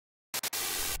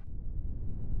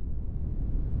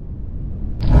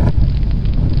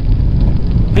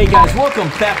Hey guys, welcome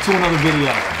back to another video.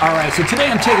 Alright, so today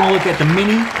I'm taking a look at the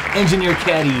Mini Engineer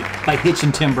Caddy by Hitch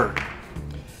and Timber.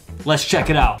 Let's check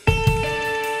it out.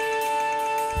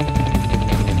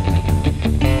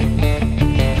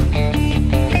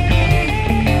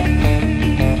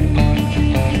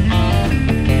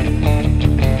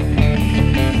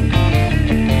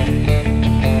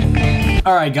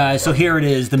 Alright guys, so here it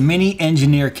is, the Mini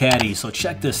Engineer Caddy. So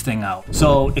check this thing out.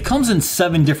 So it comes in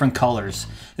 7 different colors.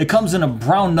 It comes in a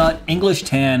brown nut, English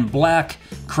tan, black,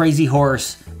 crazy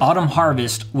horse, autumn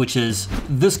harvest, which is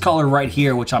this color right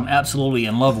here, which I'm absolutely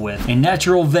in love with, a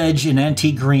natural veg in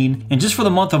antique green, and just for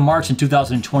the month of March in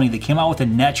 2020, they came out with a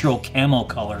natural camo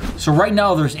color. So right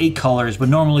now there's 8 colors, but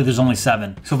normally there's only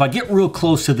 7. So if I get real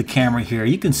close to the camera here,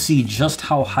 you can see just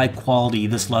how high quality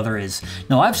this leather is.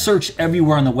 Now I've searched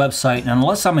everywhere on the website, and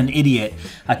unless I'm an idiot,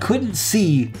 I couldn't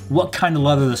see what kind of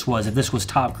leather this was, if this was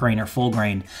top grain or full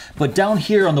grain. But down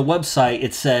here on the website,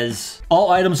 it says, all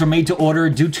items are made to order.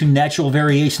 Due to natural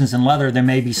variations in leather, there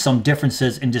may be some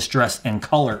differences in distress and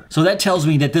color. So that tells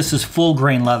me that this is full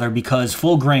grain leather, because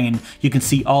full grain, you can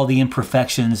see all the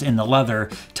imperfections in the leather.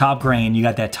 Top grain, you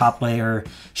got that top layer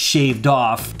shaved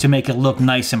off to make it look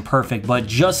nice and perfect, but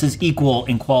just as equal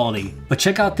in quality. But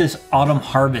check out this autumn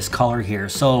harvest color here.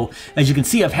 So as you can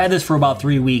see, I've had this for about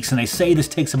 3 weeks, and they say this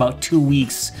takes about 2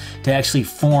 weeks to actually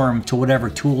form to whatever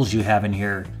tools you have in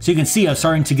here. So you can see I'm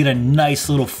starting to get a nice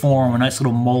little form, a nice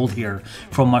little mold here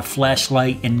from my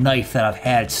flashlight and knife that I've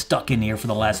had stuck in here for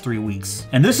the last 3 weeks.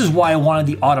 And this is why I wanted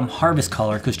the autumn harvest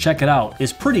color, because check it out,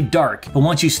 it's pretty dark, but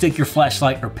once you stick your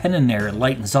flashlight or pen in there, it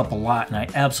lightens up a lot, and I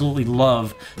absolutely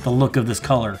love the look of this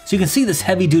color. So you can see this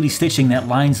heavy duty stitching that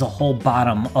lines the whole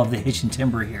bottom of the Hitch and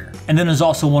Timber here. And then there's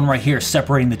also one right here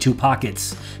separating the 2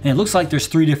 pockets. And it looks like there's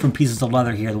 3 different pieces of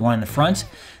leather here, the one in the front,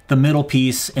 the middle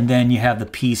piece, and then you have the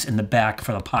piece in the back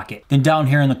for the pocket. Then down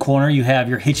here in the corner, you have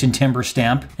your Hitch and Timber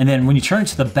stamp. And then when you turn it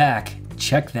to the back,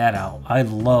 check that out. I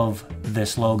love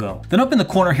this logo. Then up in the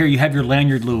corner here, you have your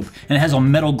lanyard loop, and it has a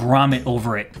metal grommet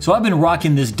over it. So I've been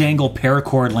rocking this dangle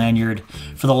paracord lanyard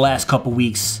for the last couple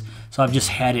weeks. So I've just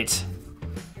had it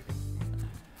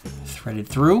threaded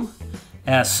through,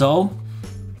 as so.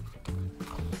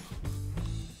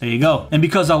 There you go. And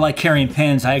because I like carrying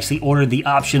pens, I actually ordered the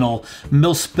optional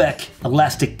Mil Spec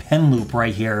elastic pen loop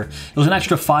right here. It was an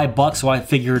extra $5, so I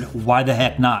figured, why the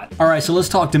heck not? All right, so let's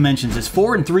talk dimensions. It's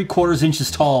 4 3/4 inches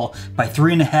tall by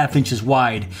 3.5 inches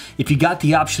wide. If you got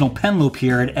the optional pen loop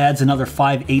here, it adds another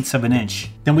 5/8 of an inch.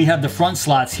 Then we have the front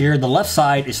slots here. The left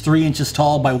side is 3 inches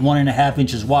tall by 1.5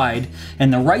 inches wide,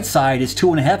 and the right side is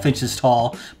 2.5 inches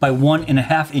tall by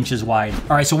 1.5 inches wide.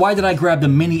 All right, so why did I grab the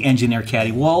Mini Engineer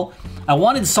Caddy? Well, I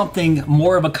wanted something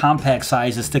more of a compact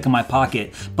size to stick in my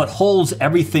pocket, but holds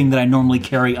everything that I normally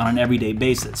carry on an everyday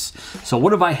basis. So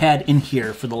what have I had in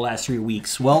here for the last 3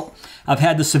 weeks? Well, I've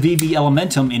had the Civivi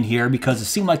Elementum in here because it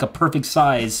seemed like a perfect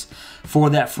size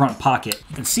for that front pocket.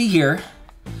 You can see here,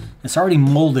 it's already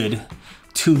molded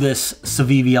to this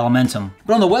Civivi Elementum.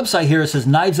 But on the website here, it says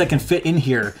knives that can fit in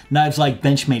here. Knives like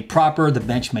Benchmade Proper, the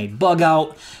Benchmade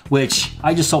Bugout, which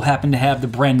I just so happen to have the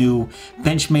brand new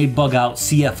Benchmade Bugout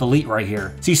CF Elite right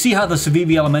here. So you see how the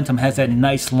Civivi Elementum has that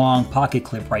nice long pocket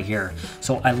clip right here.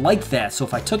 So I like that. So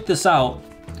if I took this out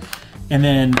and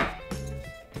then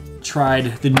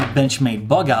tried the new Benchmade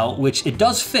Bugout, which it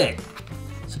does fit.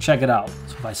 So check it out.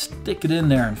 So if I stick it in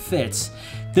there and fits,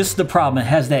 this is the problem, it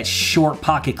has that short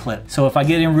pocket clip. So if I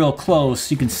get in real close,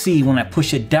 you can see when I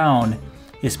push it down,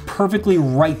 it's perfectly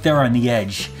right there on the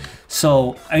edge.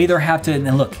 So I either have to,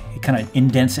 and look, it kind of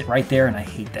indents it right there, and I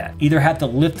hate that. Either have to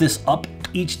lift this up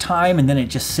each time, and then it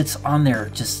just sits on there,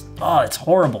 just, oh, it's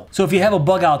horrible. So if you have a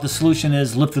bug out, the solution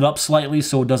is lift it up slightly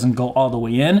so it doesn't go all the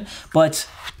way in, but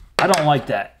I don't like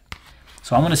that.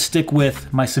 So I'm gonna stick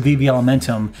with my Civivi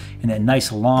Elementum, and that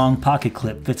nice long pocket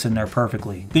clip fits in there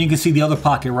perfectly. Then you can see the other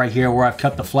pocket right here where I've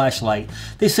kept the flashlight.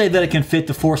 They say that it can fit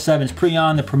the 4.7s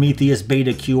Preon, the Prometheus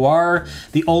Beta QR,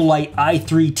 the Olight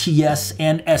i3TS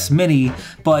and S Mini,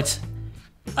 but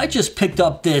I just picked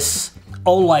up this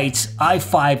Olight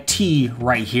i5T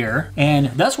right here,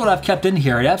 and that's what I've kept in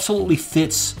here. It absolutely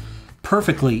fits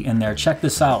perfectly in there. Check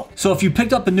this out. So if you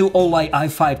picked up a new Olight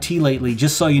i5T lately,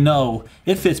 just so you know,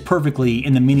 it fits perfectly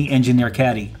in the Mini Engineer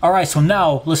Caddy. All right, so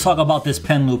now let's talk about this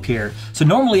pen loop here. So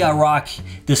normally I rock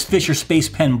this Fisher Space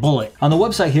Pen Bullet. On the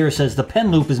website here it says the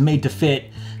pen loop is made to fit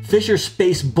Fisher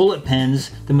Space Bullet pens,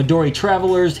 the Midori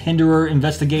Travelers, Hinderer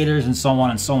Investigators, and so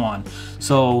on and so on.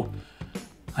 So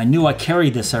I knew I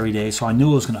carried this every day, so I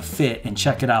knew it was gonna fit, and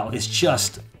check it out. It's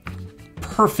just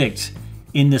perfect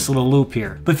in this little loop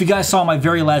here. But if you guys saw my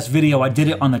very last video, I did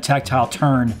it on the tactile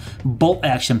turn bolt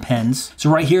action pens. So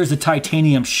right here is the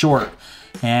titanium short.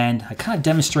 and I kind of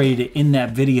demonstrated it in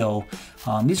that video.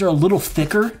 These are a little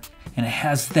thicker, and it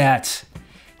has that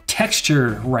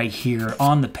texture right here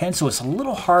on the pen, so it's a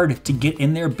little hard to get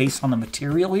in there based on the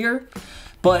material here,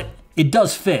 but it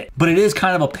does fit. But it is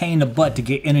kind of a pain in the butt to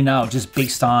get in and out just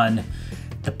based on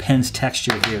the pen's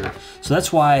texture here. So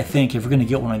that's why I think if we're gonna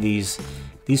get one of these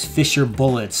Fisher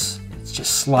bullets, it's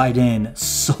just slide in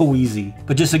so easy.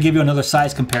 But just to give you another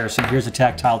size comparison, here's a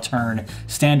tactile turn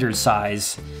standard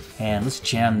size, and let's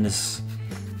jam this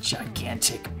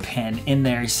gigantic pen in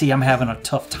there. You see, I'm having a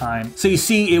tough time. So you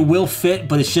see, it will fit,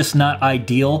 but it's just not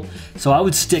ideal. So I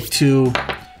would stick to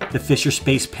the Fisher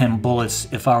Space Pen bullets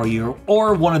if I were you,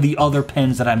 or one of the other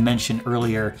pens that I mentioned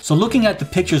earlier. So looking at the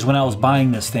pictures when I was buying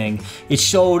this thing, it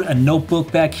showed a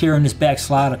notebook back here in this back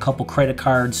slot, a couple credit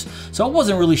cards. So I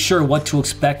wasn't really sure what to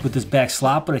expect with this back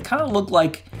slot, but it kind of looked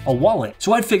like a wallet.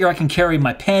 So I'd figure I can carry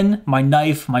my pen, my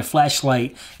knife, my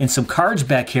flashlight, and some cards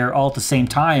back here all at the same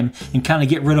time and kind of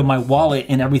get rid of my wallet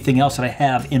and everything else that I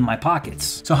have in my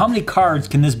pockets. So how many cards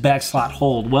can this back slot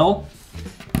hold? Well,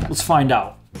 let's find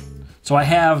out. So I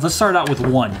have, let's start out with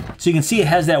one. So you can see it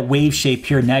has that wave shape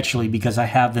here naturally because I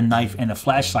have the knife and the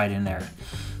flashlight in there.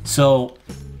 So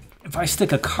if I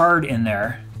stick a card in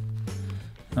there,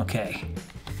 okay.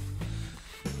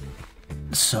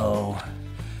 So,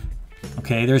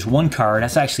 okay, there's one card.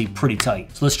 That's actually pretty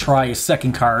tight. So let's try a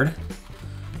second card.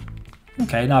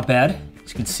 Okay, not bad.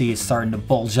 As you can see, it's starting to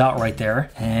bulge out right there.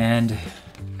 And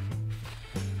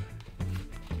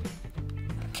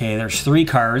okay, there's 3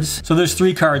 cards. So there's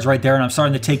 3 cards right there, and I'm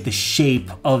starting to take the shape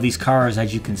of these cards,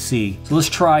 as you can see. So let's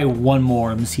try one more.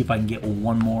 Let me see if I can get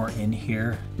one more in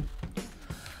here.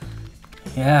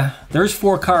 Yeah, there's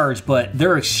 4 cards, but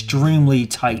they're extremely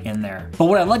tight in there. But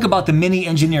what I like about the Mini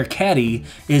Engineer Caddy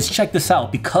is, check this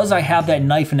out. Because I have that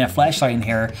knife and that flashlight in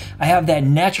here, I have that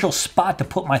natural spot to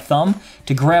put my thumb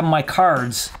to grab my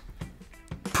cards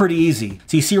pretty easy.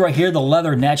 So you see right here, the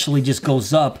leather naturally just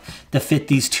goes up to fit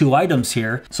these 2 items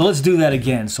here. So let's do that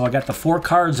again. So I got the 4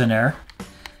 cards in there,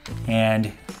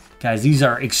 and guys, these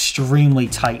are extremely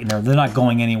tight in there. They're not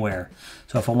going anywhere.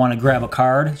 So if I want to grab a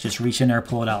card, just reach in there,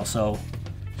 pull it out. So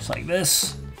just like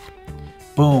this,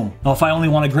 boom. Now if I only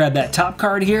want to grab that top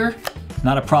card here,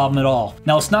 not a problem at all.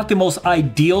 Now it's not the most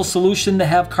ideal solution to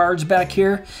have cards back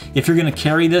here. If you're gonna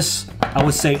carry this, I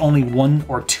would say only 1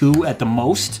 or 2 at the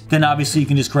most. Then obviously you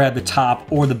can just grab the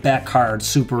top or the back card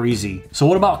super easy. So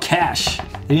what about cash?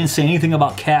 They didn't say anything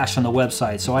about cash on the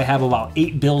website. So I have about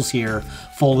 8 bills here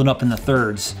folded up in the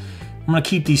thirds. I'm gonna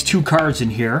keep these 2 cards in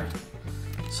here.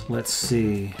 So let's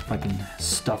see if I can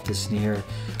stuff this in here.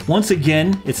 Once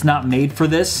again, it's not made for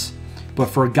this. But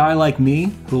for a guy like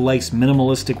me who likes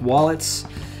minimalistic wallets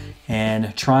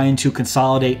and trying to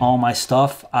consolidate all my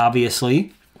stuff,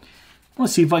 obviously,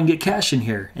 let's see if I can get cash in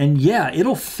here. And yeah,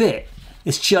 it'll fit.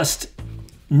 It's just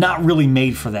not really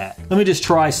made for that. Let me just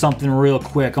try something real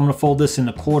quick. I'm gonna fold this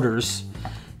into quarters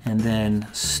and then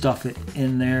stuff it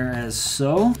in there as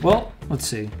so. Well, let's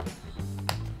see.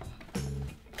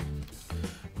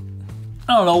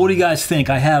 I don't know, what do you guys think?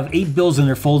 I have 8 bills in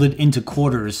there folded into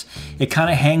quarters. It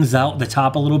kind of hangs out the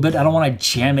top a little bit. I don't want to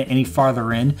jam it any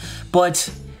farther in,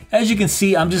 but as you can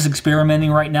see, I'm just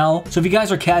experimenting right now. So if you guys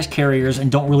are cash carriers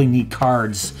and don't really need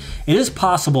cards, it is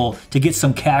possible to get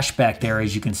some cash back there,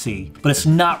 as you can see, but it's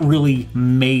not really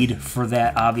made for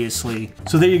that, obviously.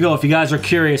 So there you go. If you guys are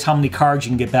curious how many cards you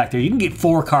can get back there, you can get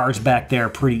 4 cards back there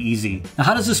pretty easy. Now,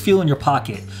 how does this feel in your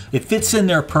pocket? It fits in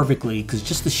there perfectly because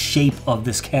just the shape of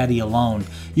this caddy alone,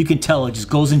 you can tell it just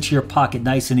goes into your pocket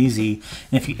nice and easy.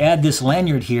 And if you add this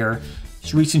lanyard here,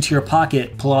 just reach into your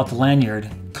pocket, pull out the lanyard,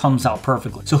 comes out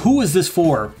perfectly. So who is this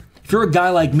for? If you're a guy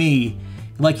like me, you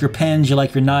like your pens, you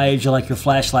like your knives, you like your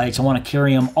flashlights, I want to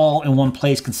carry them all in one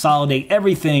place, consolidate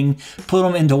everything, put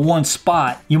them into one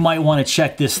spot, you might want to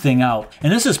check this thing out.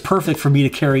 And this is perfect for me to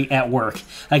carry at work.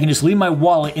 I can just leave my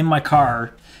wallet in my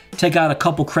car, take out a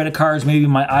couple credit cards, maybe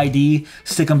my ID,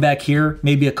 stick them back here,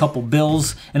 maybe a couple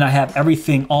bills, and I have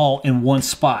everything all in one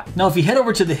spot. Now, if you head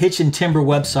over to the Hitch and Timber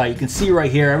website, you can see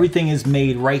right here, everything is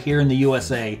made right here in the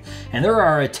USA, and there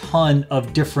are a ton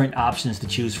of different options to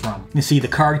choose from. You can see the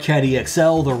Card Caddy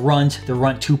XL, the Runt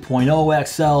 2.0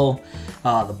 XL,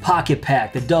 the Pocket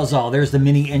Pack that does all. There's the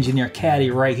Mini Engineer Caddy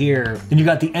right here. Then you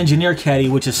got the Engineer Caddy,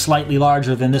 which is slightly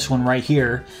larger than this one right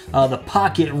here. The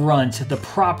Pocket Runt, the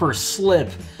Proper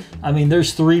Slip. I mean,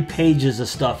 there's 3 pages of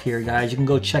stuff here, guys. You can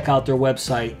go check out their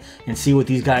website and see what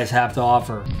these guys have to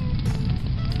offer.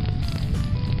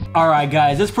 Alright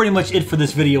guys, that's pretty much it for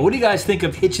this video. What do you guys think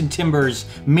of Hitch and Timber's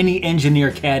Mini Engineer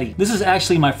Caddy? This is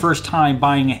actually my first time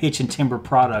buying a Hitch and Timber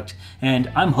product, and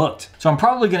I'm hooked. So I'm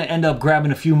probably going to end up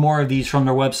grabbing a few more of these from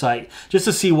their website, just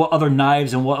to see what other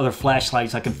knives and what other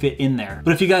flashlights I can fit in there.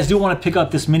 But if you guys do want to pick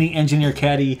up this Mini Engineer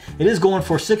Caddy, it is going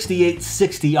for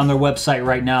 $68.60 on their website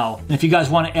right now. And if you guys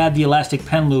want to add the elastic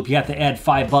pen loop, you have to add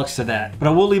 $5 to that. But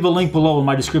I will leave a link below in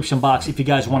my description box if you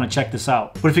guys want to check this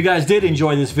out. But if you guys did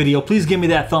enjoy this video, please give me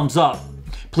that thumbs up.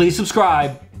 Please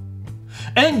subscribe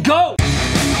and go!